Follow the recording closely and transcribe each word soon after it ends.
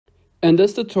In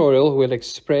this tutorial, we'll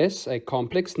express a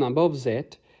complex number of z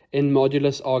in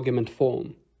modulus argument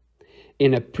form.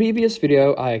 In a previous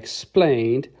video, I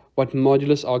explained what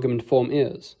modulus argument form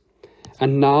is.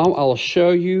 And now I'll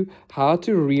show you how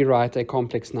to rewrite a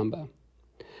complex number.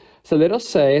 So let us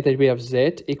say that we have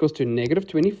z equals to negative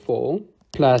 24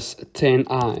 plus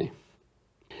 10i.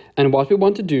 And what we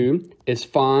want to do is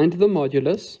find the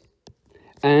modulus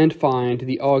and find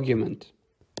the argument.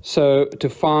 So to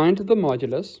find the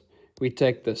modulus, we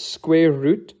take the square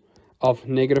root of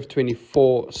negative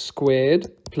 24 squared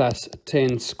plus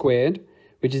 10 squared,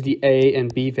 which is the a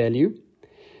and b value.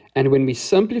 And when we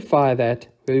simplify that,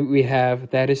 we have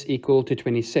that is equal to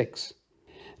 26.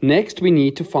 Next, we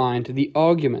need to find the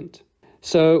argument.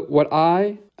 So what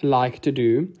I like to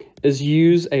do is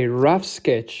use a rough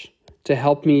sketch to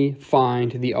help me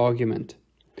find the argument.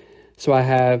 So I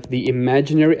have the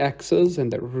imaginary axis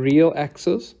and the real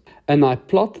axis, and I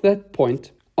plot that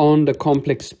point on the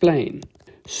complex plane.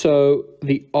 So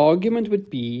the argument would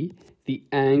be the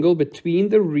angle between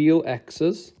the real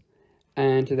axis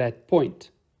and that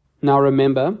point. Now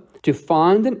remember, to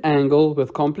find an angle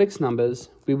with complex numbers,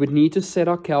 we would need to set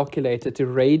our calculator to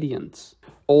radians.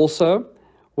 Also,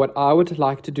 what I would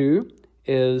like to do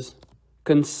is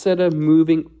consider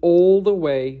moving all the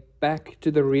way back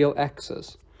to the real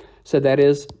axis. So that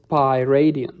is pi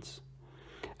radians.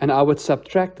 And I would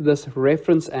subtract this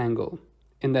reference angle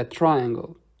in that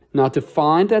triangle. Now to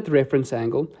find that reference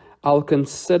angle, I'll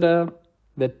consider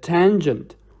the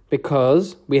tangent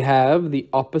because we have the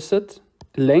opposite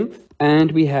length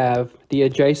and we have the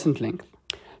adjacent length.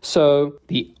 So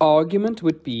the argument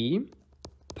would be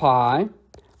pi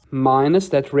minus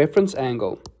that reference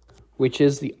angle, which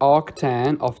is the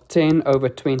arctan of 10 over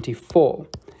 24.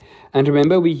 And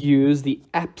remember, we use the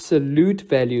absolute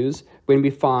values when we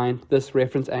find this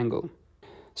reference angle.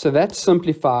 So that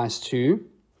simplifies to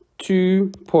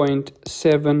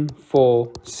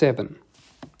 2.747.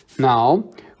 Now,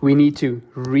 we need to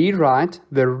rewrite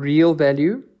the real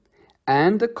value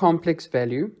and the complex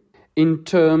value in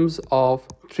terms of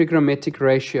trigonometric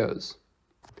ratios.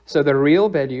 So the real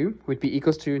value would be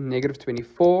equals to negative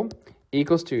 24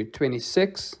 equals to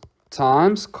 26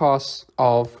 times cos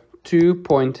of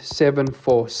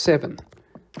 2.747.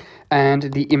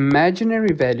 And the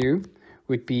imaginary value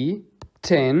would be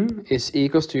 10 is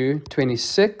equals to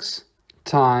 26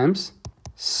 times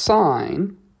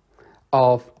sine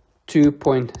of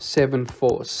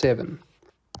 2.747.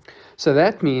 So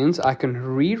that means I can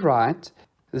rewrite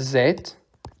z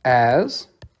as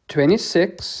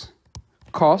 26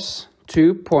 cos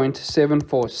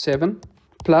 2.747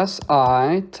 plus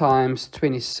I times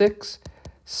 26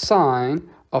 sine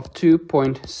of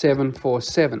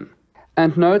 2.747.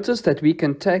 And notice that we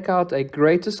can take out a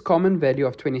greatest common value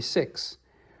of 26,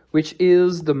 which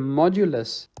is the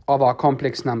modulus of our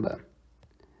complex number.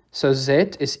 So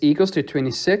z is equals to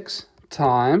 26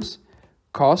 times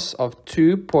cos of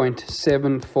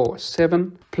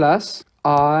 2.747 plus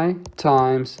I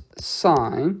times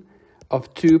sine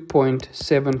of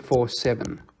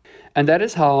 2.747. And that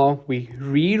is how we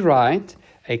rewrite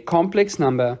a complex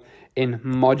number in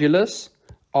modulus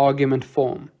argument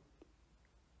form.